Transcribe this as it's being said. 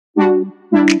Hey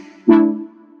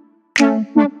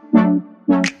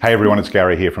everyone, it's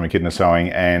Gary here from Echidna Sewing,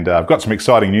 and I've got some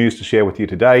exciting news to share with you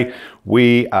today.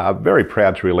 We are very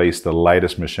proud to release the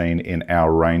latest machine in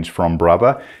our range from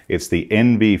Brother. It's the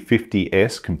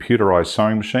NV50S computerized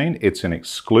sewing machine. It's an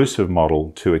exclusive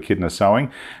model to Echidna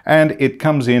Sewing, and it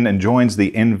comes in and joins the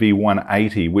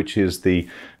NV180, which is the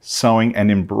sewing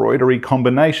and embroidery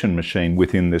combination machine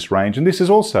within this range. And this is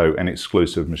also an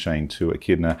exclusive machine to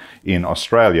Echidna in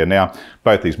Australia. Now,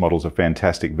 both these models are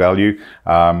fantastic value.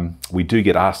 We do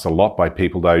get asked a lot by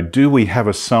people though, do we have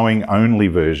a sewing only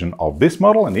version of this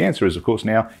model? And the answer is, of course,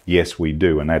 now, yes, we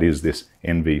do. And that is this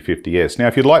NV50S. Now,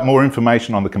 if you'd like more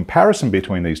information on the comparison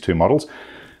between these two models,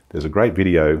 there's a great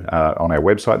video on our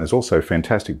website, and there's also a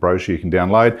fantastic brochure you can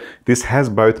download. This has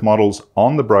both models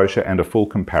on the brochure and a full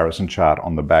comparison chart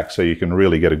on the back, so you can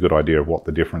really get a good idea of what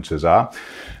the differences are.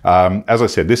 As I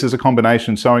said, this is a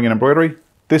combination sewing and embroidery.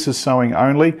 This is sewing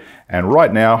only, and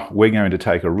right now we're going to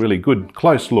take a really good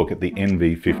close look at the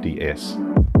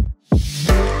NV50S.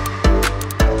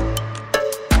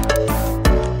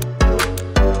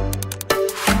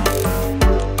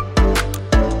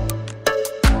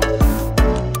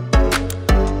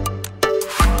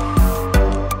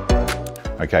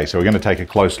 Okay, so we're going to take a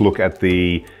close look at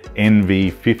the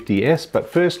NV50S, but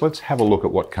first let's have a look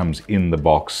at what comes in the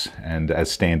box and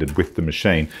as standard with the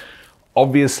machine.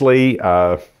 Obviously,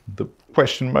 the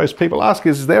question most people ask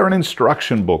is there an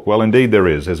instruction book? Well, indeed there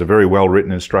is. There's a very well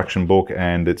written instruction book,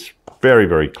 and it's very,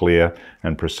 very clear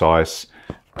and precise.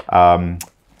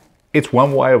 It's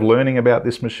one way of learning about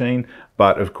this machine,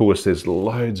 but of course there's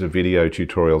loads of video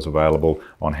tutorials available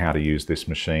on how to use this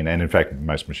machine, and in fact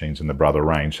most machines in the Brother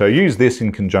range. So use this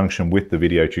in conjunction with the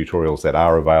video tutorials that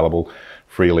are available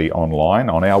freely online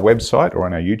on our website or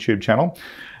on our YouTube channel.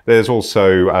 There's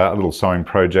also a little sewing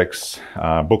projects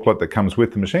booklet that comes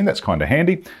with the machine. That's kind of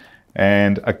handy.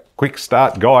 And a quick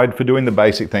start guide for doing the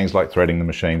basic things like threading the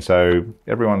machine. So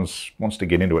everyone wants to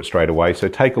get into it straight away. So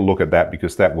take a look at that,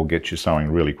 because that will get you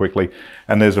sewing really quickly.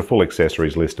 And there's a full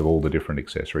accessories list of all the different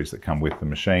accessories that come with the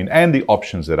machine and the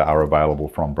options that are available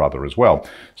from Brother as well.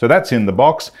 So that's in the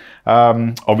box.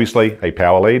 Obviously a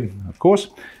power lead, of course,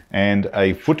 and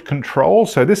a foot control.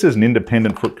 So this is an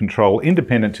independent foot control,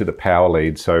 independent to the power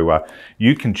lead. So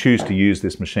you can choose to use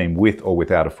this machine with or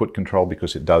without a foot control,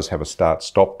 because it does have a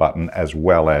start-stop button as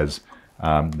well as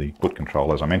the foot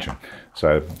control, as I mentioned.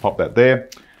 So pop that there.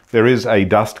 There is a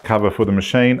dust cover for the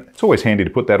machine. It's always handy to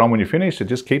put that on when you're finished. It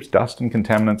just keeps dust and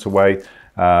contaminants away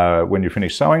when you're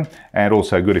finished sewing, and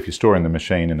also good if you're storing the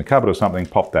machine in the cupboard or something,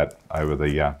 pop that over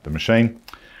the machine.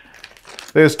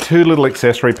 There's two little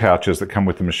accessory pouches that come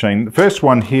with the machine. The first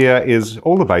one here is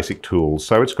all the basic tools.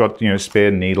 So it's got,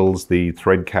 spare needles, the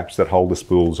thread caps that hold the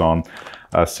spools on,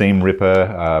 a seam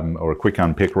ripper, or a quick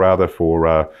unpick rather,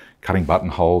 for cutting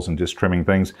buttonholes and just trimming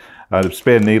things. A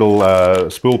spare needle,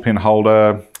 spool pin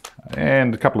holder,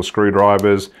 and a couple of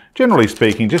screwdrivers. Generally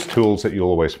speaking, just tools that you'll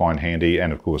always find handy,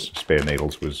 and of course spare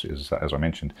needles is as I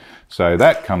mentioned. So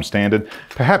that comes standard.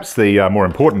 Perhaps the more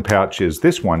important pouch is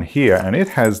this one here, and it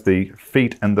has the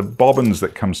feet and the bobbins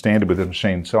that come standard with the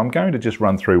machine. So I'm going to just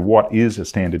run through what is a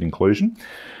standard inclusion.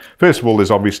 First of all, there's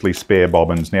obviously spare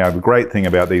bobbins. Now, the great thing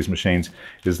about these machines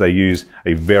is they use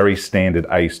a very standard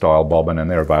A-style bobbin, and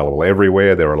they're available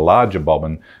everywhere. They're a larger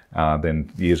bobbin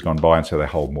than years gone by, and so they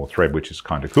hold more thread, which is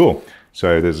kind of cool.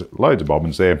 So there's loads of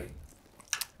bobbins there.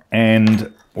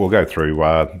 And we'll go through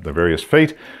the various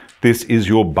feet. This is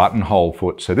your buttonhole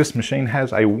foot. So this machine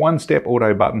has a one-step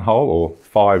auto buttonhole, or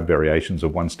 5 variations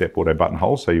of one-step auto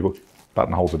buttonholes. So your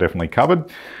buttonholes are definitely covered.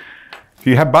 If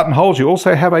you have buttonholes, you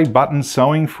also have a button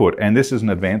sewing foot, and this is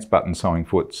an advanced button sewing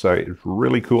foot, so it's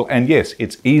really cool. And yes,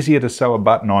 it's easier to sew a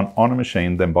button on a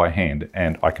machine than by hand,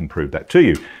 and I can prove that to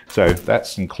you. So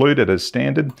that's included as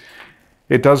standard.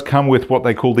 It does come with what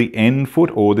they call the N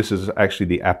foot, or this is actually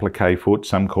the applique foot.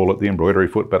 Some call it the embroidery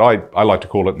foot, but I like to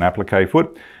call it an applique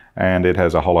foot. And it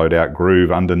has a hollowed out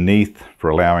groove underneath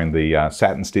for allowing the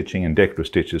satin stitching and decorative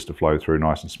stitches to flow through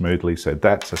nice and smoothly. So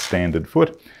that's a standard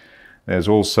foot. There's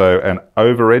also an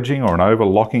over-edging or an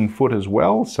overlocking foot as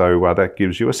well. So that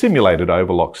gives you a simulated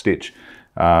overlock stitch,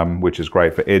 which is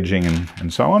great for edging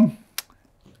and so on.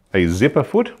 A zipper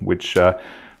foot, which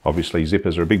obviously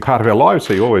zippers are a big part of our lives,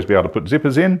 so you'll always be able to put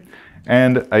zippers in.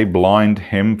 And a blind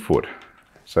hem foot.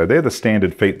 So they're the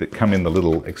standard feet that come in the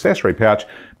little accessory pouch.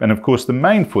 And of course, the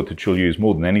main foot that you'll use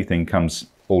more than anything comes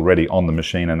already on the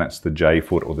machine, and that's the J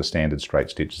foot, or the standard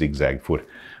straight stitch zigzag foot,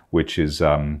 which is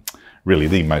really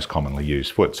the most commonly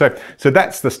used foot. So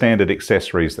that's the standard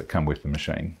accessories that come with the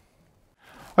machine.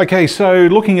 Okay, so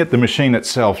looking at the machine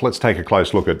itself, let's take a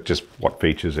close look at just what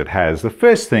features it has. The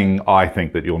first thing I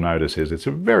think that you'll notice is it's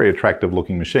a very attractive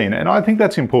looking machine, and I think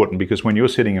that's important because when you're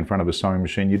sitting in front of a sewing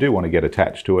machine, you do want to get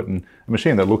attached to it, and a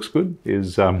machine that looks good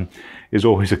is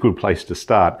always a good place to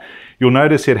start. You'll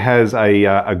notice it has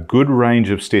a good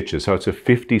range of stitches, so it's a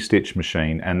 50 stitch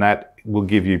machine, and that will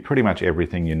give you pretty much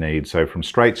everything you need. So from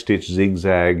straight stitch,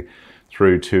 zigzag,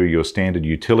 through to your standard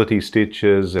utility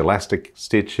stitches, elastic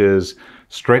stitches,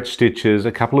 stretch stitches,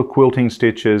 a couple of quilting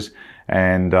stitches,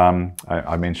 and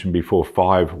I mentioned before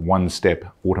 5 one-step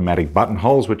automatic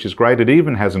buttonholes, which is great. It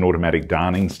even has an automatic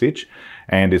darning stitch,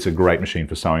 and it's a great machine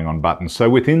for sewing on buttons. So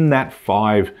within that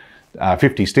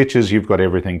 50 stitches, you've got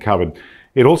everything covered.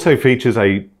 It also features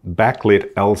a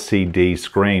backlit LCD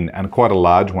screen, and quite a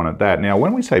large one at that. Now,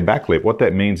 when we say backlit, what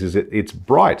that means is it's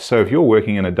bright. So if you're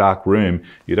working in a dark room,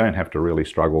 you don't have to really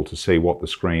struggle to see what the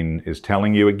screen is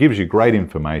telling you. It gives you great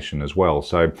information as well.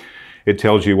 So it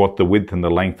tells you what the width and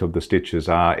the length of the stitches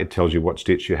are. It tells you what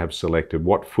stitch you have selected,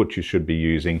 what foot you should be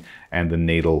using, and the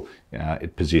needle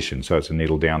position. So it's a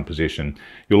needle down position.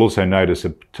 You'll also notice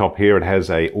at the top here it has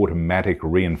a automatic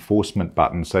reinforcement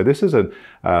button. So this is an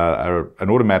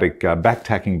automatic back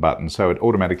tacking button. So it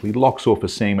automatically locks off a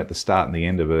seam at the start and the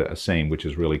end of a seam, which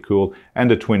is really cool.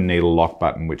 And a twin needle lock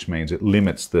button, which means it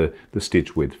limits the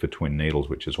stitch width for twin needles,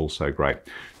 which is also great.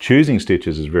 Choosing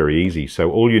stitches is very easy.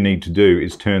 So all you need to do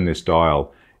is turn this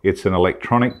dial. It's an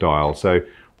electronic dial. So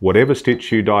whatever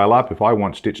stitch you dial up, if I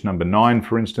want stitch number 9,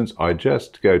 for instance, I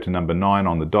just go to number 9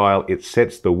 on the dial. It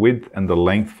sets the width and the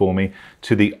length for me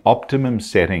to the optimum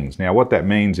settings. Now, what that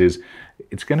means is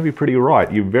it's going to be pretty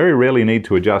right. You very rarely need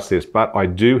to adjust this, but I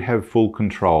do have full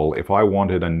control. If I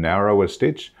wanted a narrower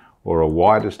stitch or a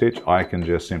wider stitch, I can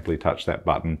just simply touch that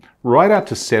button right out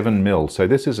to 7 mil. So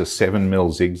this is a 7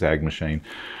 mil zigzag machine.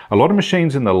 A lot of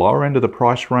machines in the lower end of the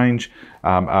price range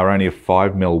are only a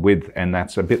 5 mil width, and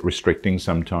that's a bit restricting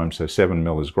sometimes. So 7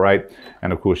 mil is great.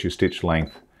 And of course your stitch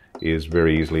length is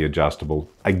very easily adjustable.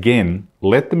 Again,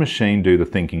 let the machine do the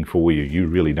thinking for you. You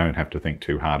really don't have to think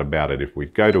too hard about it. If we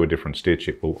go to a different stitch,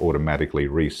 it will automatically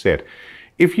reset.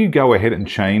 If you go ahead and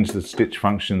change the stitch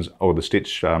functions or the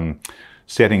stitch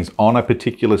settings on a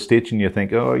particular stitch and you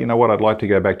think, oh, you know what, I'd like to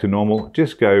go back to normal,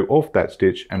 just go off that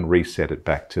stitch and reset it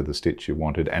back to the stitch you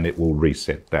wanted, and it will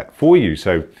reset that for you.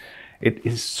 So it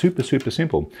is super, super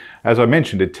simple. As I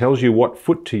mentioned, it tells you what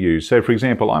foot to use. So for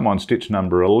example, I'm on stitch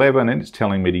number 11 and it's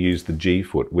telling me to use the G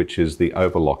foot, which is the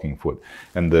overlocking foot,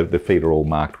 and the feet are all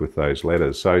marked with those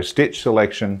letters. So stitch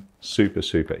selection, super,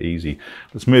 super easy.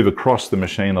 Let's move across the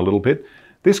machine a little bit.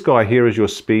 This guy here is your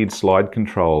speed slide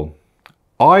control.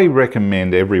 I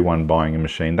recommend everyone buying a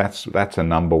machine. That's a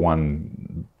number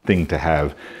one thing to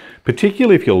have,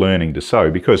 particularly if you're learning to sew,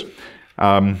 because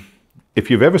if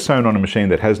you've ever sewn on a machine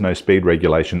that has no speed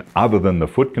regulation other than the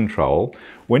foot control,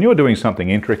 when you're doing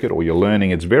something intricate or you're learning,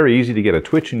 it's very easy to get a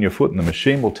twitch in your foot and the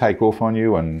machine will take off on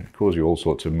you and cause you all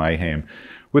sorts of mayhem.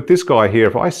 With this guy here,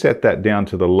 if I set that down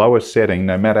to the lowest setting,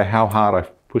 no matter how hard I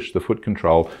push the foot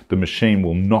control, the machine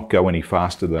will not go any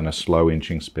faster than a slow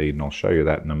inching speed, and I'll show you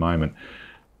that in a moment.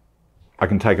 I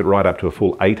can take it right up to a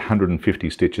full 850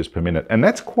 stitches per minute, and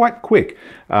that's quite quick.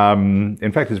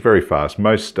 In fact, it's very fast.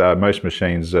 Most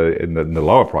machines in the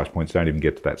lower price points don't even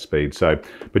get to that speed. So,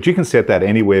 but you can set that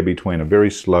anywhere between a very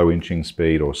slow inching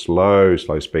speed or slow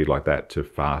speed like that to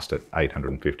fast at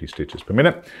 850 stitches per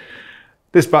minute.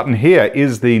 This button here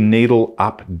is the needle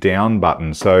up down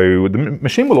button. So the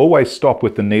machine will always stop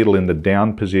with the needle in the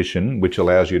down position, which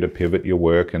allows you to pivot your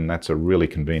work, and that's a really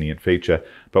convenient feature.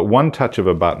 But one touch of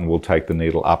a button will take the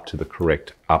needle up to the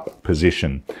correct up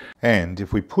position. And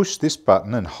if we push this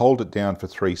button and hold it down for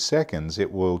 3 seconds,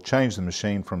 it will change the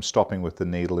machine from stopping with the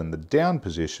needle in the down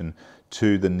position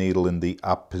to the needle in the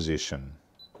up position.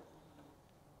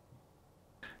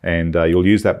 And you'll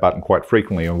use that button quite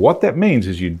frequently. And what that means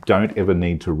is you don't ever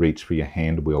need to reach for your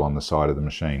hand wheel on the side of the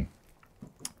machine.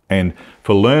 And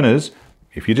for learners,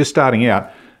 if you're just starting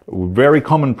out, a very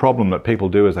common problem that people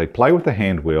do is they play with the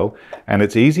hand wheel, and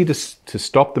it's easy to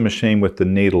stop the machine with the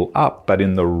needle up, but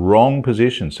in the wrong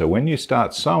position. So when you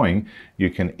start sewing, you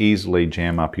can easily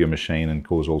jam up your machine and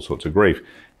cause all sorts of grief.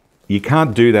 You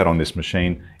can't do that on this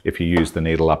machine if you use the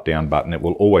needle up down button. It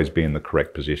will always be in the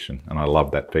correct position, and I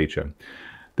love that feature.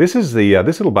 This is the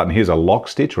this little button here is a lock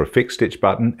stitch or a fixed stitch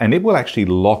button, and it will actually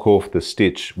lock off the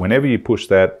stitch. Whenever you push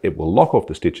that, it will lock off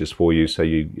the stitches for you, so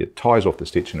it ties off the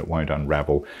stitch and it won't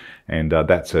unravel. And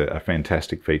that's a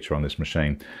fantastic feature on this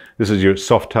machine. This is your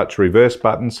soft touch reverse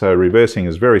button. So reversing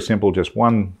is very simple, just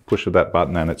one push of that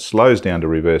button and it slows down to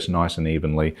reverse nice and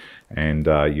evenly, and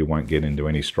you won't get into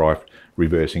any strife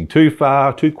reversing too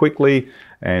far, too quickly,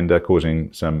 and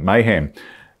causing some mayhem.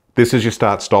 This is your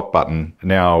start stop button.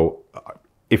 Now,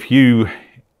 if you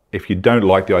don't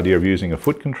like the idea of using a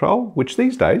foot control, which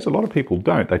these days a lot of people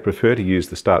don't, they prefer to use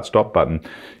the start stop button,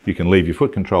 you can leave your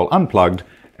foot control unplugged,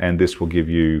 and this will give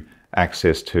you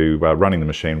access to running the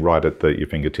machine right at your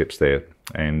fingertips there.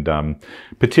 And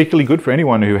particularly good for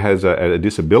anyone who has a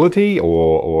disability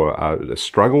or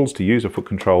struggles to use a foot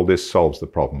control. This solves the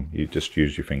problem. You just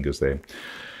use your fingers there.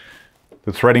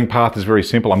 The threading path is very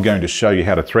simple. I'm going to show you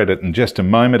how to thread it in just a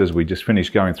moment as we just finish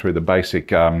going through the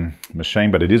basic machine,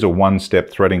 but it is a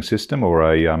one-step threading system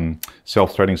or a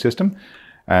self-threading system.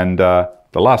 And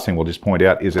the last thing we'll just point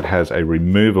out is it has a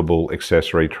removable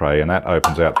accessory tray, and that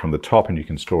opens out from the top and you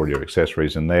can store your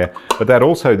accessories in there. But that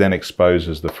also then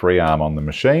exposes the free arm on the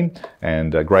machine,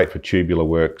 and great for tubular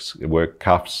work,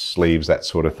 cuffs, sleeves, that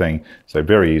sort of thing. So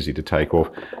very easy to take off.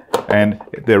 And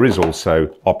there is also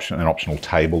an optional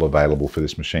table available for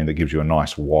this machine that gives you a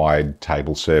nice wide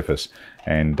table surface.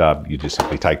 And you just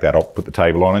simply take that off, put the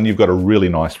table on, and you've got a really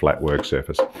nice flat work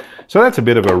surface. So that's a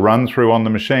bit of a run through on the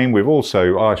machine. We've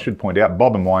also, I should point out,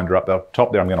 bobbin winder up the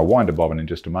top there. I'm going to wind a bobbin in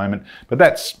just a moment, but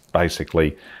that's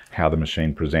basically how the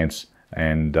machine presents.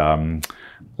 And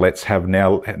let's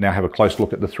now have a close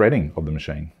look at the threading of the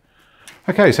machine.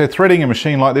 Okay, so threading a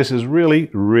machine like this is really,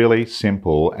 really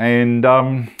simple. And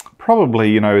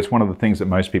probably, it's one of the things that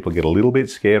most people get a little bit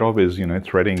scared of is,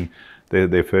 threading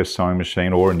their first sewing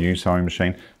machine or a new sewing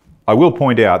machine. I will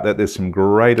point out that there's some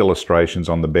great illustrations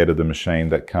on the bed of the machine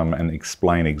that come and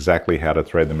explain exactly how to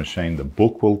thread the machine. The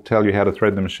book will tell you how to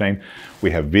thread the machine.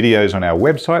 We have videos on our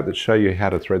website that show you how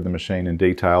to thread the machine in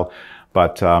detail,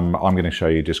 but I'm going to show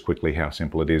you just quickly how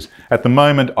simple it is. At the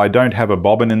moment, I don't have a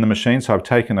bobbin in the machine, so I've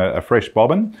taken a fresh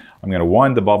bobbin. I'm going to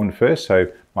wind the bobbin first, so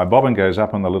my bobbin goes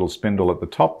up on the little spindle at the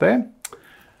top there.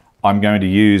 I'm going to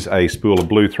use a spool of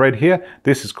blue thread here.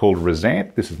 This is called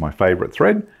Resant. This is my favorite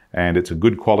thread, and it's a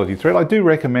good quality thread. I do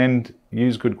recommend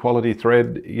use good quality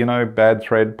thread. Bad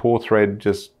thread, poor thread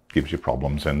just gives you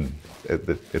problems, and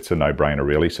it's a no-brainer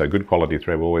really. So good quality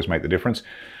thread will always make the difference.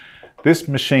 This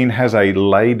machine has a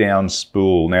lay-down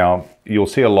spool. Now, you'll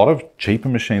see a lot of cheaper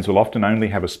machines will often only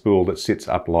have a spool that sits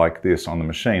up like this on the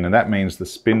machine, and that means the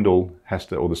spindle has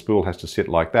to, or the spool has to sit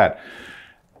like that.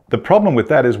 The problem with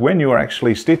that is when you are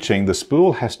actually stitching, the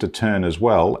spool has to turn as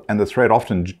well, and the thread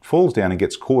often falls down and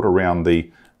gets caught around the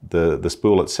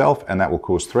spool itself, and that will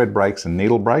cause thread breaks and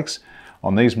needle breaks.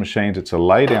 On these machines, it's a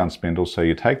lay-down spindle, so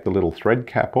you take the little thread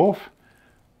cap off,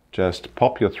 just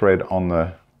pop your thread on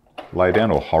the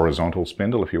lay-down or horizontal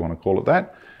spindle, if you want to call it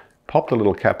that. Pop the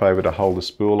little cap over to hold the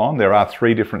spool on. There are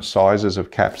 3 different sizes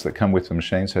of caps that come with the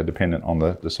machine, so dependent on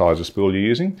the size of spool you're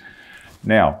using.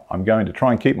 Now, I'm going to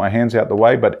try and keep my hands out the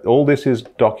way, but all this is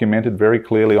documented very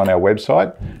clearly on our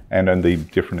website and in the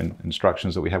different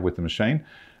instructions that we have with the machine.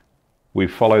 We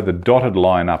follow the dotted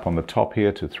line up on the top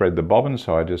here to thread the bobbin,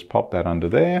 so I just pop that under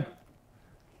there,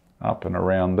 up and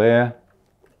around there.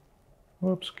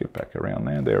 Whoops, get back around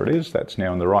there. There it is. That's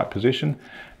now in the right position.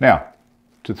 Now,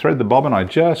 to thread the bobbin, I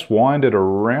just wind it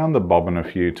around the bobbin a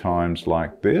few times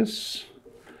like this.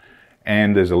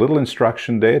 And there's a little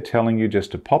instruction there telling you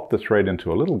just to pop the thread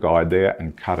into a little guide there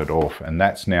and cut it off. And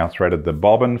that's now threaded the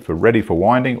bobbin ready for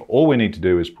winding. All we need to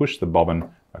do is push the bobbin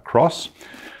across.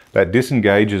 That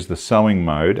disengages the sewing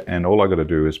mode, and all I've got to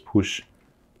do is push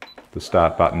the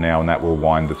start button now, and that will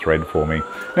wind the thread for me.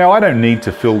 Now, I don't need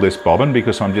to fill this bobbin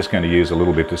because I'm just going to use a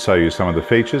little bit to show you some of the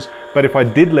features. But if I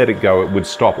did let it go, it would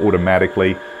stop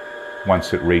automatically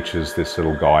once it reaches this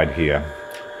little guide here.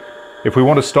 If we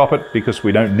want to stop it because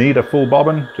we don't need a full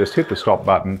bobbin, just hit the stop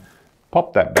button,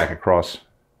 pop that back across,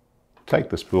 take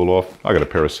the spool off. I've got a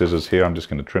pair of scissors here. I'm just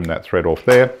going to trim that thread off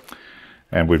there.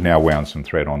 And we've now wound some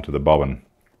thread onto the bobbin.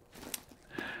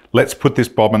 Let's put this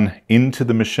bobbin into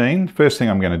the machine. First thing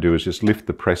I'm going to do is just lift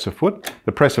the presser foot.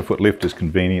 The presser foot lift is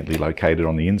conveniently located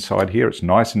on the inside here. It's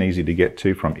nice and easy to get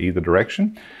to from either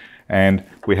direction. And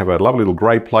we have a lovely little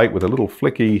grey plate with a little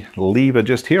flicky lever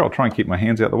just here. I'll try and keep my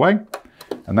hands out the way.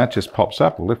 And that just pops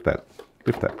up. We'll lift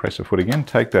that presser foot again,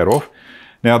 take that off.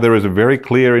 Now there is a very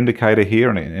clear indicator here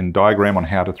and diagram on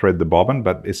how to thread the bobbin,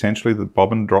 but essentially the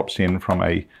bobbin drops in from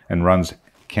and runs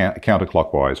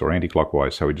counterclockwise or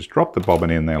anti-clockwise. So we just drop the bobbin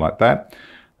in there like that.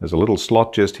 There's a little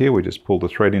slot just here. We just pull the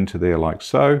thread into there like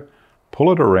so,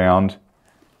 pull it around,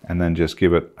 and then just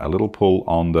give it a little pull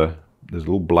on there's a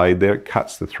little blade there. It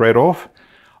cuts the thread off.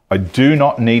 I do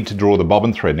not need to draw the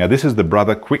bobbin thread. Now this is the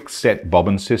Brother quick set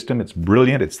bobbin system. It's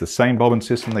brilliant. It's the same bobbin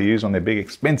system they use on their big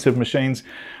expensive machines,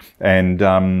 and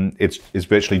it's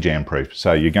virtually jam proof.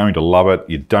 So you're going to love it.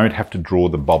 You don't have to draw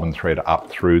the bobbin thread up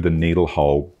through the needle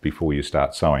hole before you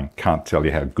start sewing. Can't tell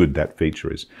you how good that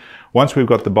feature is. Once we've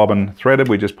got the bobbin threaded,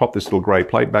 we just pop this little grey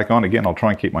plate back on. Again, I'll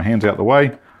try and keep my hands out the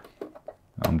way.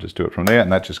 I'll just do it from there,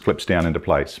 and that just clips down into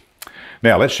place.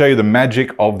 Now let's show you the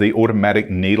magic of the automatic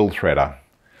needle threader.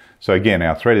 So again,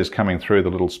 our thread is coming through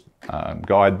the little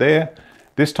guide there.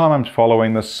 This time I'm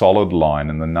following the solid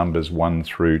line and the numbers 1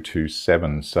 through to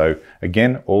 7. So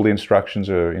again, all the instructions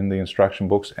are in the instruction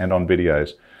books and on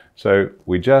videos. So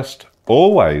we just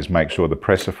always make sure the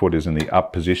presser foot is in the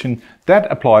up position.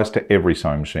 That applies to every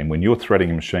sewing machine. When you're threading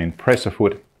a machine, presser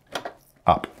foot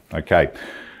up, okay.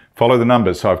 Follow the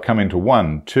numbers. So I've come into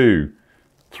 1, 2,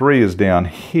 3 is down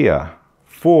here.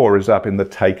 4 is up in the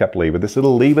take-up lever. This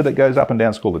little lever that goes up and down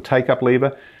is called the take-up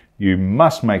lever. You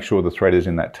must make sure the thread is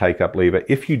in that take-up lever.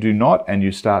 If you do not and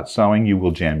you start sewing, you will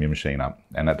jam your machine up.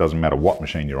 And that doesn't matter what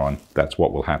machine you're on, that's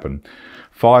what will happen.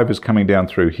 5 is coming down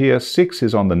through here. 6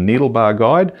 is on the needle bar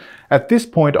guide. At this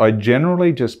point, I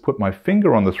generally just put my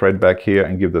finger on the thread back here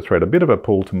and give the thread a bit of a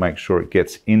pull to make sure it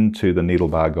gets into the needle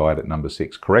bar guide at number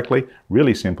 6 correctly.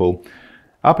 Really simple.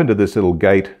 Up into this little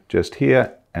gate just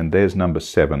here, and there's number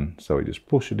 7. So we just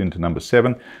push it into number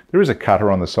 7. There is a cutter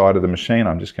on the side of the machine.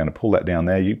 I'm just going to pull that down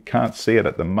there. You can't see it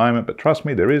at the moment, but trust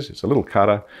me, there is. It's a little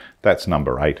cutter. That's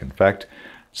number 8, in fact.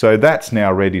 So that's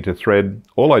now ready to thread.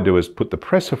 All I do is put the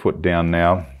presser foot down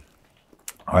now.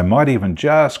 I might even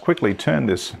just quickly turn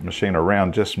this machine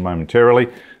around just momentarily.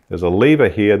 There's a lever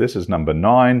here. This is number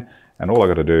 9. And all I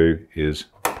got to do is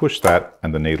push that,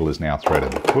 and the needle is now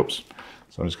threaded. Whoops.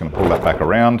 So I'm just going to pull that back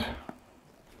around.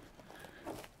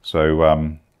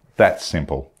 So that's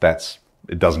simple.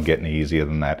 It doesn't get any easier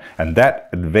than that. And that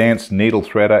advanced needle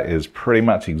threader is pretty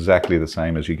much exactly the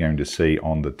same as you're going to see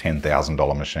on the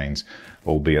 $10,000 machines,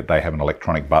 albeit they have an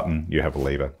electronic button, you have a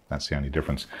lever. That's the only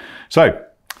difference. So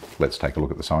let's take a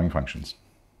look at the sewing functions.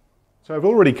 So I've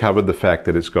already covered the fact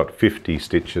that it's got 50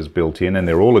 stitches built in, and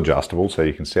they're all adjustable, so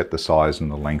you can set the size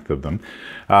and the length of them.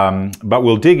 But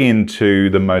we'll dig into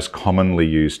the most commonly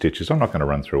used stitches. I'm not going to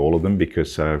run through all of them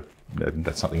because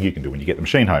that's something you can do when you get the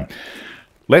machine home.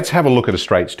 Let's have a look at a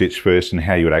straight stitch first and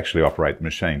how you would actually operate the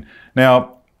machine.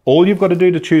 Now, all you've got to do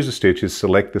to choose a stitch is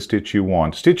select the stitch you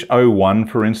want. Stitch 01,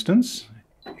 for instance,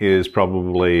 is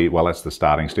probably, well, that's the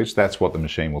starting stitch. That's what the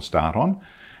machine will start on.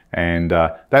 And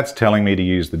that's telling me to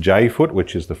use the J foot,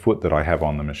 which is the foot that I have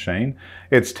on the machine.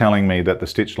 It's telling me that the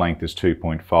stitch length is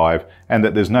 2.5 and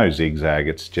that there's no zigzag,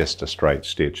 it's just a straight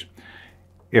stitch.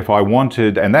 If I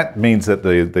wanted, and that means that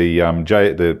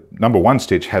the number 1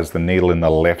 stitch has the needle in the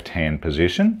left-hand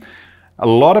position. A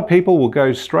lot of people will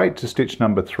go straight to stitch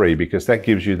number 3 because that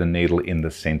gives you the needle in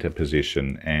the center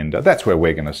position, and that's where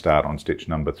we're going to start on stitch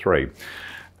number 3.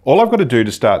 All I've got to do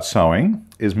to start sewing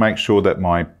is make sure that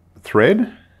my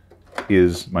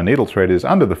needle thread is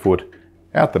under the foot,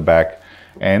 out the back,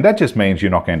 and that just means you're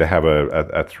not going to have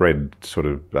a thread sort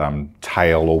of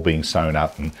tail all being sewn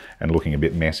up and looking a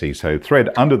bit messy. So thread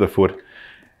under the foot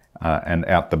and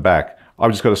out the back.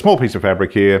 I've just got a small piece of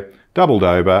fabric here, doubled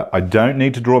over. I don't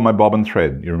need to draw my bobbin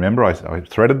thread. You remember I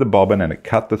threaded the bobbin and it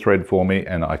cut the thread for me,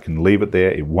 and I can leave it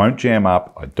there. It won't jam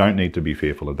up. I don't need to be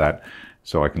fearful of that.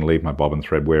 So I can leave my bobbin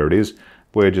thread where it is.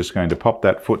 We're just going to pop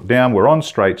that foot down. We're on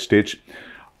straight stitch.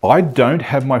 I don't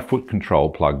have my foot control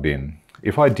plugged in.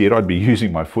 If I did, I'd be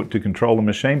using my foot to control the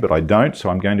machine, but I don't, so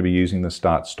I'm going to be using the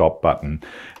start-stop button.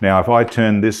 Now, if I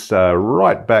turn this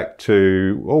right back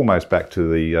to, almost back to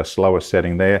the slower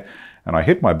setting there, and I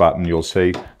hit my button, you'll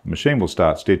see the machine will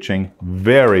start stitching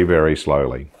very, very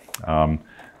slowly.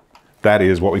 That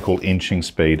is what we call inching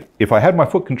speed. If I had my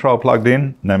foot control plugged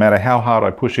in, no matter how hard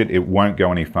I push it, it won't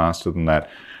go any faster than that.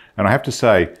 And I have to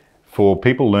say, for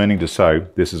people learning to sew,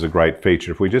 this is a great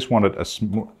feature. If we just want it a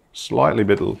slightly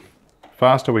bit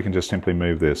faster, we can just simply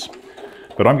move this.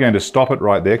 But I'm going to stop it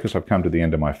right there because I've come to the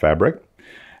end of my fabric.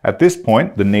 At this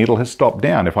point, the needle has stopped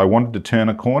down. If I wanted to turn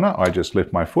a corner, I just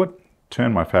lift my foot,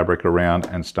 turn my fabric around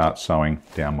and start sewing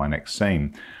down my next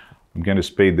seam. I'm going to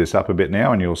speed this up a bit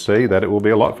now and you'll see that it will be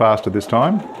a lot faster this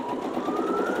time.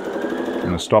 I'm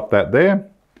going to stop that there.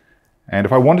 And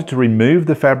if I wanted to remove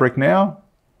the fabric now,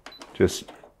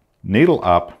 just needle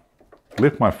up,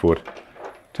 lift my foot,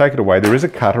 take it away. There is a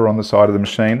cutter on the side of the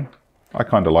machine. I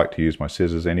kind of like to use my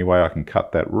scissors anyway. I can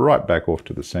cut that right back off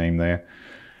to the seam there.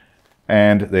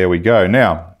 And there we go.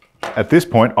 Now, At this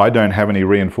point, I don't have any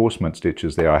reinforcement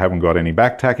stitches there. I haven't got any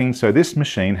back tacking, so this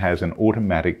machine has an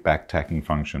automatic back tacking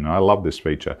function. I love this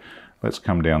feature. Let's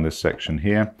come down this section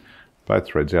here. Both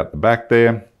threads out the back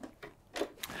there.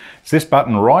 It's this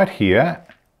button right here,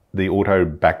 the auto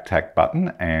back tack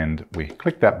button, and we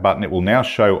click that button. It will now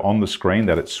show on the screen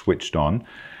that it's switched on.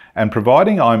 And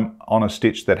providing I'm on a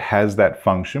stitch that has that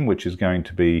function, which is going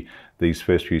to be these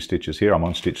first few stitches here, I'm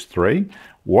on stitch 3.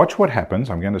 Watch what happens.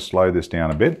 I'm going to slow this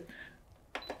down a bit.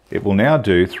 It will now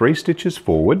do 3 stitches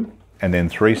forward and then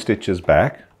 3 stitches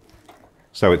back.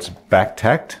 So it's back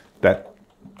tacked. That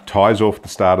ties off the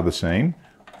start of the seam.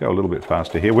 Go a little bit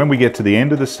faster here. When we get to the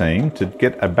end of the seam, to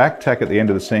get a back tack at the end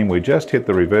of the seam, we just hit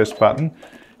the reverse button.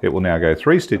 It will now go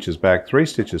 3 stitches back, 3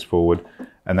 stitches forward,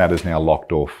 and that is now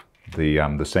locked off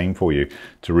the seam for you.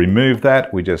 To remove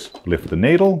that, we just lift the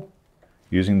needle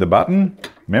using the button.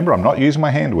 Remember, I'm not using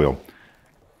my hand wheel.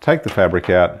 Take the fabric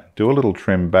out, do a little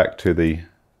trim back to the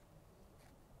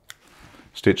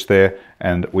stitch there,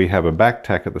 and we have a back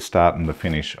tack at the start and the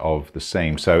finish of the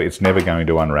seam, so it's never going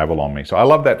to unravel on me. So I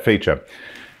love that feature.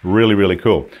 Really, really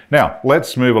cool. Now,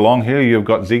 let's move along here. You've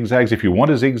got zigzags. If you want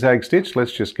a zigzag stitch,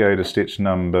 let's just go to stitch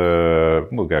number,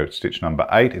 we'll go to stitch number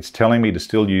 8. It's telling me to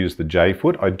still use the J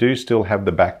foot. I do still have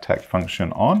the back tack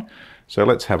function on. So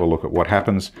let's have a look at what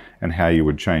happens and how you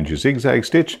would change your zigzag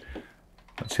stitch.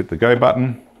 Let's hit the go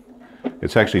button.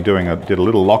 It's actually did a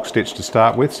little lock stitch to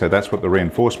start with, so that's what the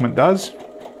reinforcement does.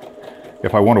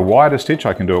 If I want a wider stitch,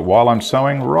 I can do it while I'm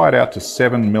sewing, right out to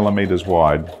 7 millimeters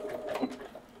wide.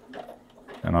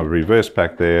 And I've reversed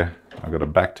back there. I've got a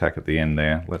back tack at the end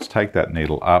there. Let's take that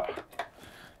needle up.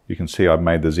 You can see I've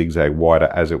made the zigzag wider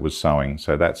as it was sewing,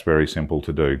 so that's very simple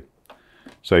to do.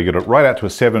 So you get it right out to a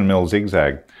 7 mil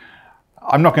zigzag.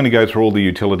 I'm not going to go through all the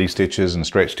utility stitches and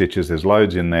stretch stitches, there's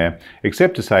loads in there,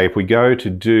 except to say if we go to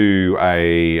do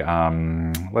a,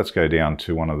 let's go down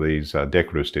to one of these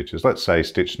decorative stitches, let's say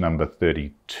stitch number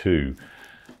 32.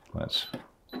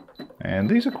 And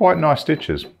these are quite nice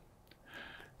stitches.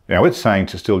 Now it's saying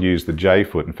to still use the J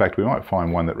foot. In fact, we might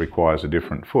find one that requires a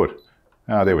different foot.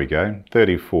 Ah, there we go,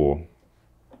 34.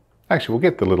 Actually, we'll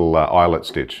get the little eyelet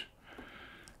stitch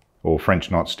or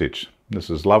French knot stitch. This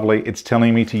is lovely. It's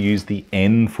telling me to use the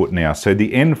N foot now. So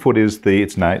the N foot is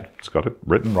it's got it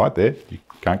written right there. You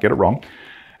can't get it wrong.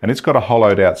 And it's got a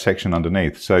hollowed out section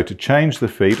underneath. So to change the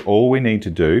feet, all we need to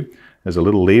do, there's a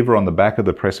little lever on the back of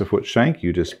the presser foot shank.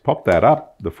 You just pop that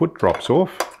up, the foot drops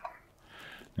off.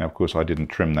 Now, of course, I didn't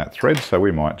trim that thread, so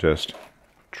we might just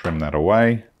trim that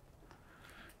away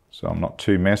so I'm not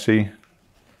too messy.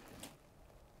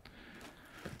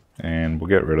 And we'll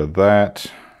get rid of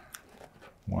that.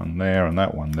 One there and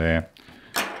that one there.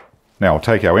 Now I'll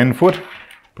take our N foot,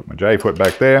 put my J foot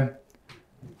back there.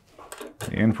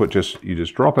 The N foot, you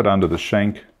just drop it under the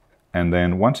shank, and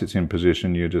then once it's in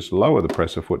position, you just lower the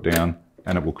presser foot down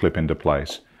and it will clip into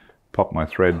place. Pop my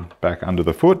thread back under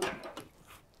the foot.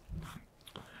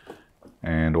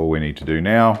 And all we need to do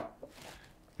now,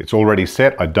 it's already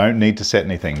set. I don't need to set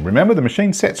anything. Remember, the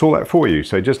machine sets all that for you,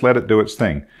 so just let it do its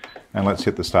thing. And let's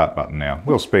hit the start button now.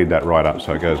 We'll speed that right up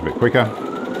so it goes a bit quicker.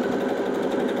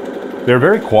 They're a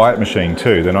very quiet machine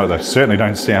too. They certainly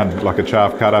don't sound like a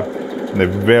chaff cutter. And they're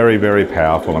very, very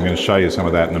powerful. I'm going to show you some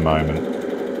of that in a moment.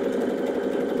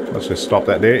 Let's just stop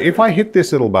that there. If I hit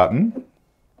this little button,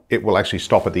 it will actually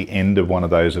stop at the end of one of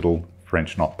those little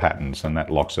French knot patterns, and that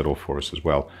locks it off for us as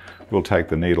well. We'll take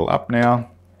the needle up now,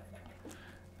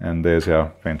 and there's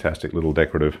our fantastic little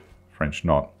decorative French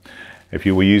knot. If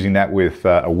you were using that with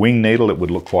a wing needle, it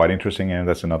would look quite interesting, and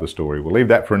that's another story. We'll leave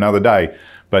that for another day.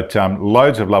 But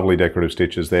loads of lovely decorative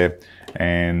stitches there,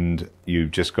 and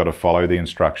you've just got to follow the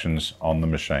instructions on the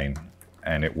machine,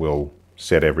 and it will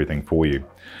set everything for you.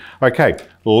 Okay,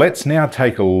 let's now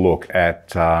take a look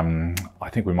at, I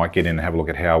think we might get in and have a look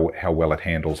at how well it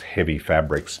handles heavy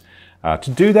fabrics.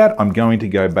 To do that, I'm going to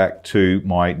go back to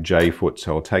my J foot.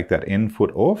 So I'll take that N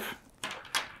foot off,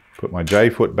 put my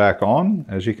J foot back on.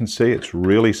 As you can see, it's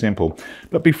really simple.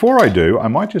 But before I do, I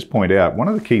might just point out one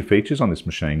of the key features on this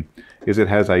machine is it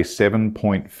has a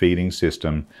 7-point feeding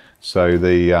system. So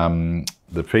the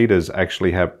feeders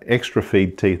actually have extra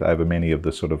feed teeth over many of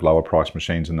the sort of lower price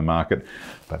machines in the market.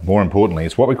 But more importantly,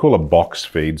 it's what we call a box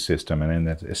feed system. And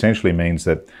that essentially means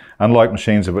that unlike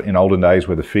machines in olden days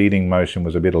where the feeding motion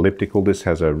was a bit elliptical, this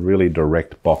has a really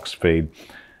direct box feed.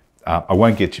 I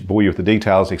won't bore you with the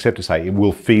details except to say it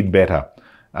will feed better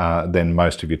than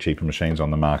most of your cheaper machines on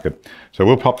the market. So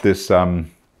we'll pop this,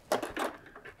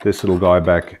 this little guy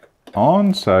back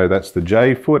on. So that's the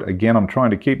J foot. Again, I'm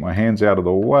trying to keep my hands out of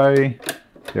the way.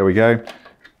 There we go.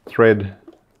 Thread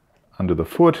under the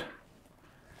foot.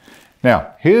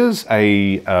 Now, here's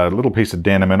a little piece of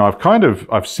denim, and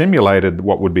I've simulated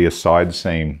what would be a side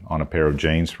seam on a pair of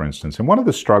jeans, for instance. And one of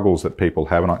the struggles that people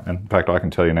have, and in fact, I can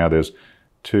tell you now there's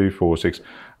 2, 4, 6,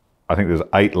 I think there's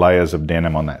 8 layers of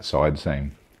denim on that side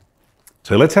seam.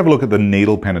 So let's have a look at the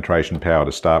needle penetration power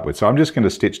to start with. So I'm just going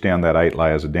to stitch down that 8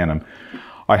 layers of denim.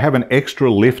 I have an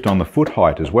extra lift on the foot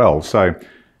height as well. So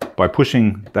by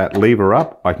pushing that lever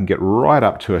up, I can get right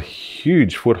up to a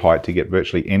huge foot height to get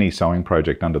virtually any sewing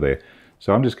project under there.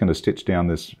 So I'm just going to stitch down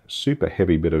this super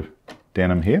heavy bit of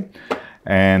denim here,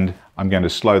 and I'm going to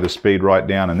slow the speed right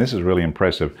down, and this is really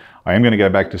impressive. I am going to go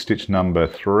back to stitch number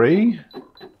 3,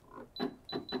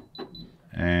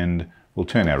 and we'll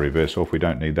turn our reverse off. We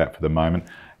don't need that for the moment.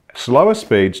 Slower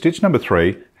speed, stitch number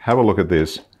 3, have a look at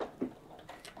this.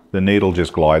 The needle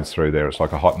just glides through there. It's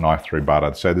like a hot knife through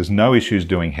butter. So there's no issues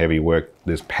doing heavy work.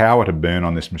 There's power to burn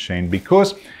on this machine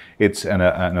because it's an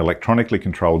electronically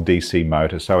controlled DC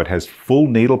motor, so it has full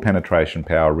needle penetration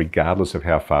power regardless of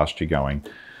how fast you're going.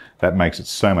 That makes it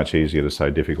so much easier to sew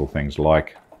difficult things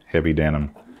like heavy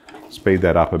denim. Speed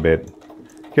that up a bit,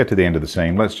 get to the end of the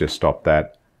seam. Let's just stop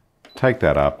that, take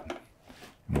that up,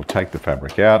 and we'll take the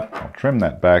fabric out. I'll trim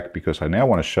that back because I now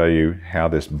want to show you how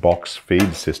this box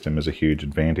feed system is a huge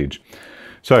advantage.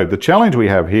 So the challenge we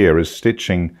have here is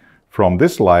stitching from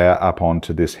this layer up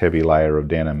onto this heavy layer of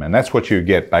denim, and that's what you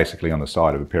get basically on the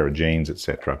side of a pair of jeans,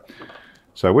 etc.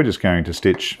 So we're just going to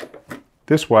stitch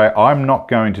this way. I'm not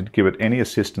going to give it any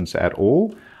assistance at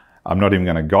all. I'm not even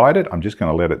going to guide it. I'm just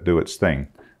going to let it do its thing.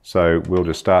 So we'll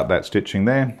just start that stitching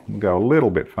there. We'll go a little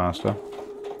bit faster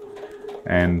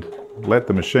and let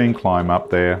the machine climb up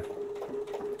there.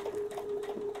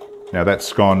 Now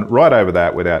that's gone right over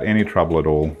that without any trouble at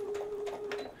all.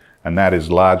 And that is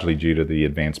largely due to the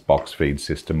advanced box feed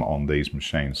system on these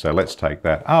machines. So let's take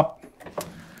that up.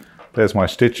 There's my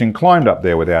stitching, climbed up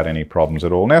there without any problems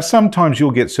at all. Now sometimes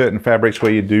you'll get certain fabrics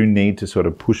where you do need to sort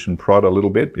of push and prod a little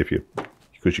bit,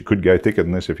 because you could go thicker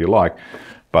than this if you like.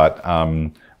 But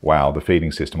wow, the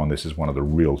feeding system on this is one of the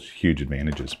real huge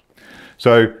advantages.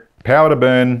 So power to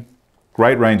burn,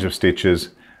 great range of stitches.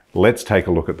 Let's take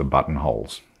a look at the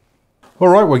buttonholes. All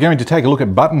right, we're going to take a look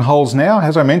at buttonholes now.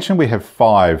 As I mentioned, we have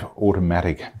 5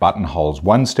 automatic buttonholes,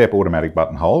 one-step automatic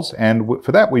buttonholes, and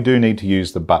for that we do need to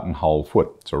use the buttonhole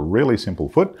foot. It's a really simple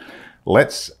foot.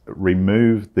 Let's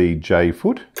remove the J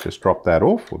foot, just drop that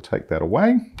off, we'll take that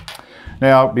away.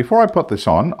 Now, before I put this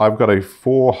on, I've got a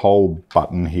 4-hole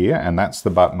button here, and that's the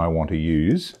button I want to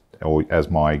use as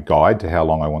my guide to how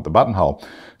long I want the buttonhole.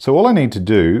 So all I need to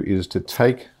do is to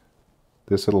take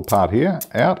this little part here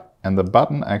out, and the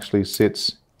button actually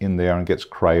sits in there and gets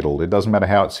cradled. It doesn't matter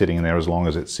how it's sitting in there as long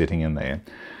as it's sitting in there.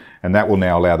 And that will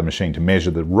now allow the machine to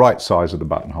measure the right size of the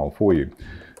buttonhole for you.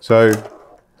 So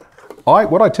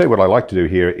what I like to do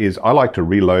here is I like to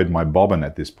reload my bobbin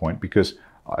at this point, because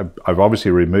I've obviously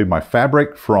removed my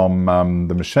fabric from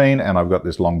the machine, and I've got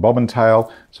this long bobbin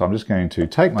tail. So I'm just going to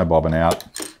take my bobbin out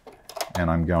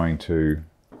and I'm going to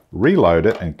reload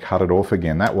it and cut it off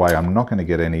again. That way I'm not going to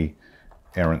get any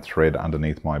errant thread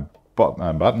underneath my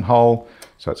buttonhole.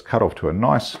 So it's cut off to a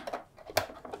nice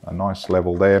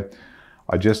level there.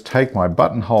 I just take my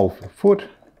buttonhole foot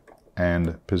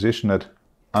and position it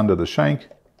under the shank,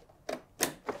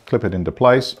 clip it into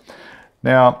place.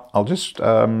 Now I'll just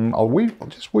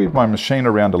weave my machine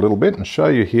around a little bit and show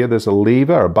you here. There's a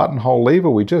lever, a buttonhole lever.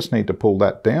 We just need to pull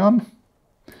that down,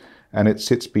 and it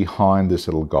sits behind this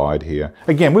little guide here.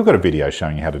 Again, we've got a video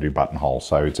showing you how to do buttonholes,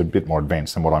 so it's a bit more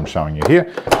advanced than what I'm showing you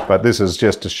here, but this is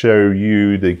just to show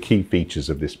you the key features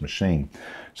of this machine.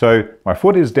 So my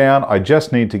foot is down, I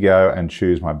just need to go and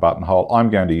choose my buttonhole. I'm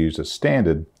going to use a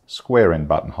standard square end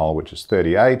buttonhole, which is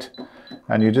 38,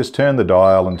 and you just turn the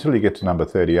dial until you get to number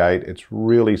 38. It's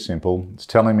really simple. It's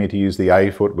telling me to use the A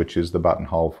foot, which is the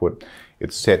buttonhole foot.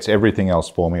 It sets everything else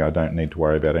for me. I don't need to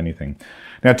worry about anything.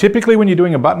 Now, typically when you're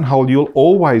doing a buttonhole, you'll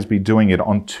always be doing it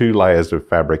on 2 layers of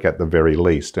fabric at the very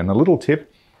least. And a little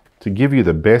tip to give you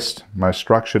the best, most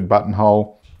structured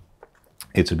buttonhole,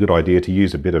 it's a good idea to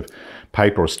use a bit of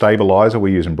paper or stabilizer.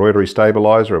 We use embroidery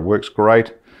stabilizer. It works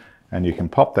great. And you can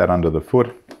pop that under the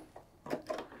foot.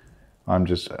 I'm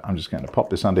just going to pop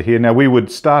this under here. Now, we would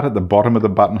start at the bottom of the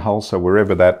buttonhole. So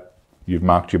wherever that you've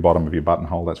marked your bottom of your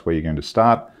buttonhole, that's where you're going to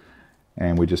start.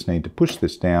 And we just need to push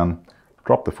this down,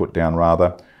 drop the foot down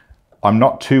rather. I'm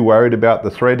not too worried about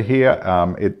the thread here.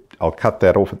 I'll cut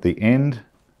that off at the end.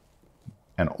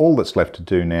 And all that's left to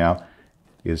do now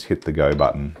is hit the go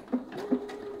button.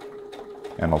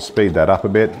 And I'll speed that up a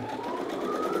bit.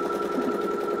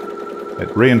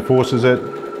 It reinforces it.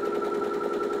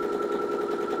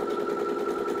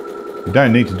 You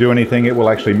don't need to do anything. It will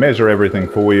actually measure everything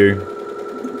for you.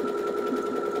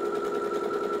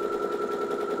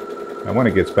 And when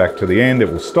it gets back to the end,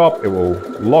 it will stop, it will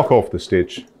lock off the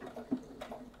stitch.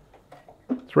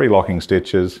 3 locking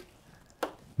stitches.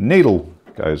 Needle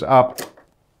goes up,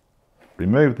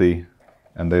 remove the,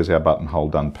 and there's our buttonhole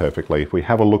done perfectly. If we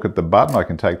have a look at the button, I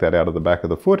can take that out of the back of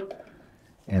the foot,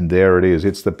 and there it is.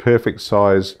 It's the perfect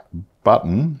size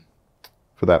button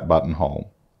for that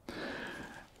buttonhole.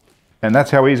 And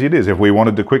that's how easy it is. If we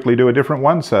wanted to quickly do a different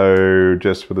one, so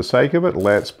just for the sake of it,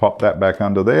 let's pop that back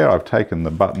under there. I've taken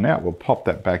the button out, we'll pop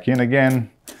that back in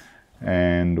again,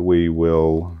 and we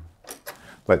will,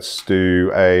 let's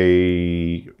do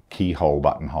a keyhole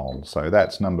buttonhole. So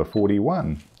that's number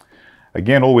 41.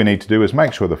 Again, all we need to do is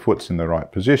make sure the foot's in the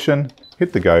right position,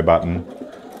 hit the go button,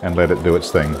 and let it do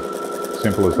its thing.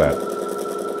 Simple as that.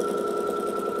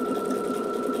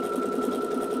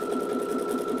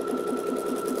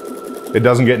 It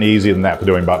doesn't get any easier than that for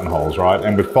doing buttonholes, right?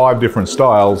 And with 5 different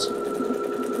styles,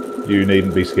 you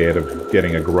needn't be scared of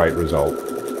getting a great result.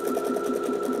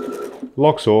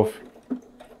 Locks off.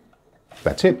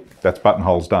 That's it. That's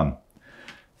buttonholes done.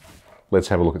 Let's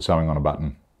have a look at sewing on a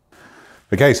button.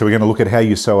 Okay, so we're going to look at how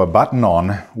you sew a button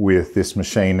on with this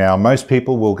machine. Now, most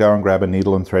people will go and grab a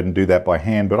needle and thread and do that by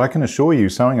hand, but I can assure you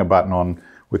sewing a button on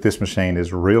with this machine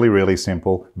is really, really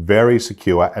simple, very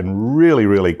secure, and really,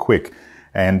 really quick.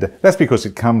 And that's because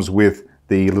it comes with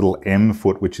the little M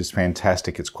foot, which is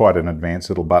fantastic. It's quite an advanced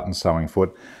little button sewing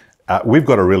foot. We've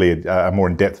got a more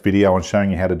in-depth video on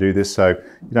showing you how to do this, so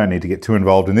you don't need to get too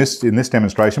involved in this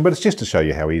demonstration, but it's just to show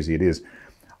you how easy it is.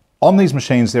 On these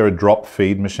machines, they're a drop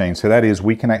feed machine. So that is,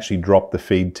 we can actually drop the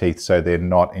feed teeth so they're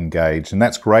not engaged. And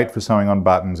that's great for sewing on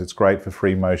buttons. It's great for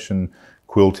free motion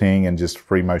quilting and just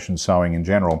free motion sewing in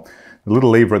general. The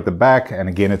little lever at the back, and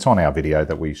again, it's on our video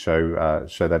that we show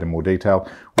that in more detail.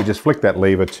 We just flick that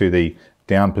lever to the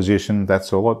down position.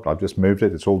 That's all. I've just moved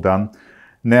it. It's all done.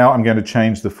 Now I'm going to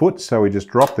change the foot. So we just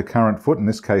drop the current foot, in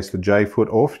this case the J foot,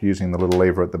 off using the little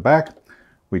lever at the back.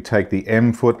 We take the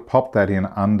M foot, pop that in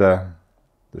under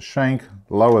the shank,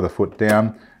 lower the foot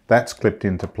down. That's clipped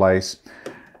into place.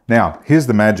 Now, here's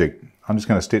the magic. I'm just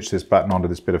going to stitch this button onto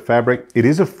this bit of fabric. It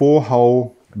is a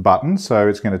 4-hole button, so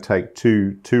it's going to take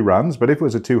two runs, but if it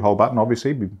was a 2-hole button,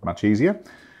 obviously it'd be much easier.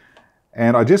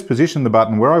 And I just position the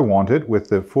button where I want it with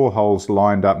the 4 holes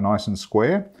lined up nice and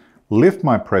square, lift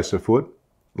my presser foot,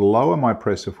 lower my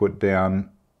presser foot down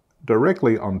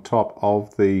directly on top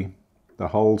of the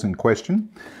holes in question.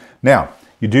 Now,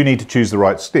 you do need to choose the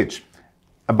right stitch.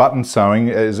 A button sewing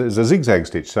is a zigzag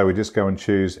stitch, so we just go and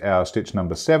choose our stitch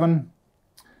number 7,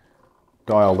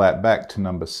 dial that back to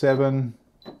number 7.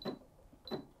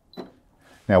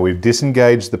 Now we've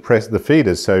disengaged the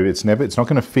feeders, so it's not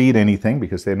going to feed anything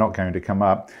because they're not going to come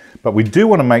up. But we do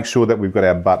want to make sure that we've got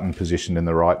our button positioned in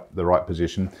the right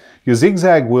position. Your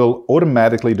zigzag will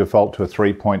automatically default to a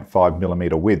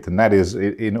 3.5mm width, and that is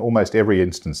in almost every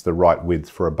instance the right width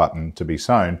for a button to be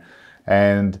sewn.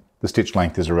 And the stitch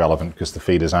length is irrelevant because the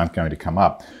feeders aren't going to come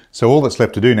up. So all that's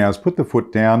left to do now is put the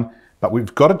foot down, but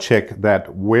we've got to check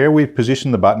that where we've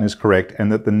positioned the button is correct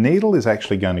and that the needle is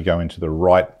actually going to go into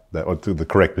the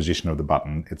correct position of the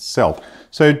button itself.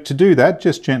 So to do that,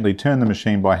 just gently turn the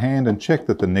machine by hand and check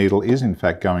that the needle is in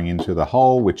fact going into the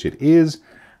hole, which it is.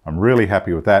 I'm really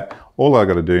happy with that. All I've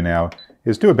got to do now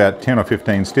is do about 10 or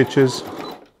 15 stitches.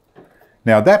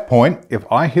 Now at that point, if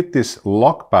I hit this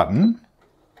lock button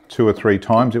 2 or 3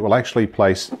 times, it will actually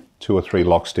place 2 or 3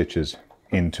 lock stitches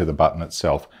into the button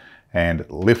itself. And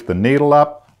lift the needle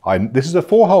up. This is a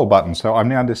 4-hole button, so I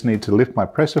now just need to lift my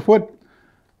presser foot,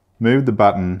 move the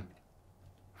button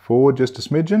forward just a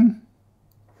smidgen,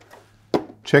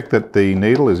 check that the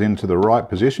needle is into the right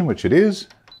position, which it is.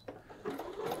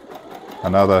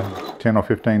 Another 10 or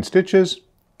 15 stitches,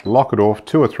 lock it off,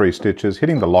 2 or 3 stitches,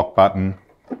 hitting the lock button,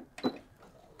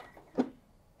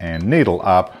 and needle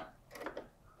up,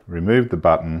 remove the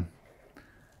button,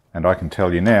 and I can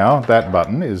tell you now that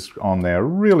button is on there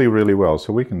really, really well.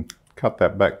 So we can cut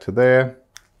that back to there.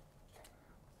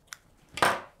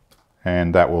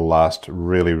 And that will last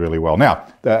really, really well. Now,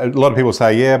 a lot of people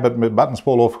say, yeah, but buttons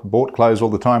fall off bought clothes all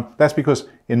the time. That's because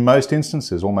in most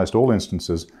instances, almost all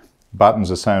instances,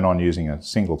 buttons are sewn on using a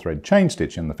single thread chain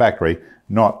stitch in the factory,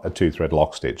 not a 2-thread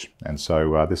lock stitch. And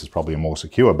so this is probably a more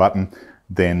secure button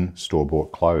than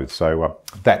store-bought clothes. So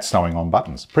that's sewing on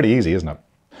buttons. Pretty easy, isn't it?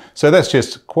 So that's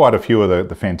just quite a few of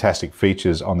the fantastic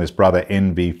features on this Brother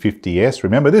NV50S.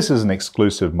 Remember, this is an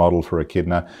exclusive model for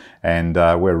Echidna, and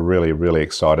we're really, really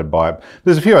excited by it.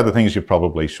 There's a few other things you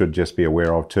probably should just be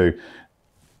aware of too.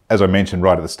 As I mentioned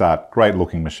right at the start, great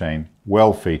looking machine,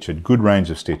 well featured, good range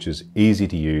of stitches, easy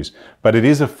to use, but it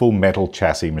is a full metal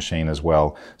chassis machine as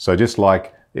well. So just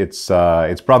like It's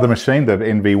Brother machine, the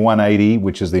NV180,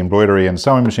 which is the embroidery and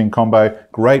sewing machine combo.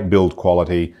 Great build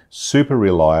quality, super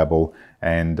reliable,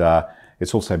 and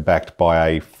it's also backed by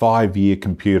a 5-year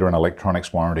computer and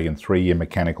electronics warranty and 3-year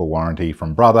mechanical warranty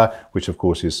from Brother, which of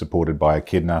course is supported by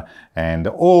Echidna, and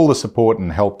all the support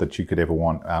and help that you could ever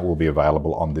want will be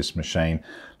available on this machine.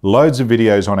 Loads of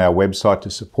videos on our website to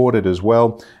support it as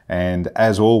well, and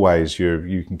as always,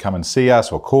 you can come and see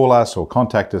us or call us or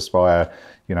contact us via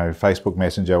Facebook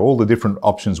Messenger, all the different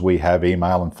options we have,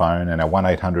 email and phone, and our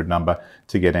 1-800 number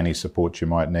to get any support you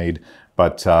might need.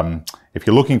 But if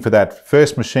you're looking for that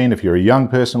first machine, if you're a young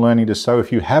person learning to sew,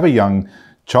 if you have a young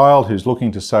child who's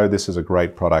looking to sew, this is a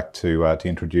great product to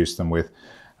introduce them with,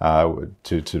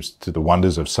 to the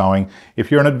wonders of sewing.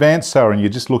 If you're an advanced sewer and you're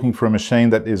just looking for a machine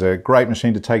that is a great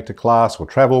machine to take to class or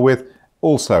travel with,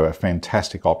 also a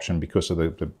fantastic option because of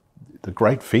the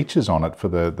great features on it, for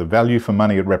the value for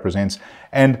money it represents.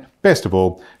 And best of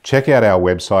all, check out our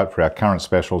website for our current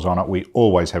specials on it. We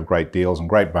always have great deals and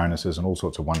great bonuses and all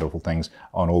sorts of wonderful things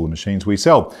on all the machines we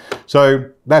sell.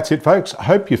 So that's it, folks. I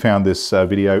hope you found this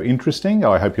video interesting.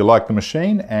 I hope you like the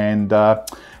machine, and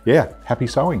yeah, happy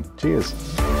sewing. Cheers.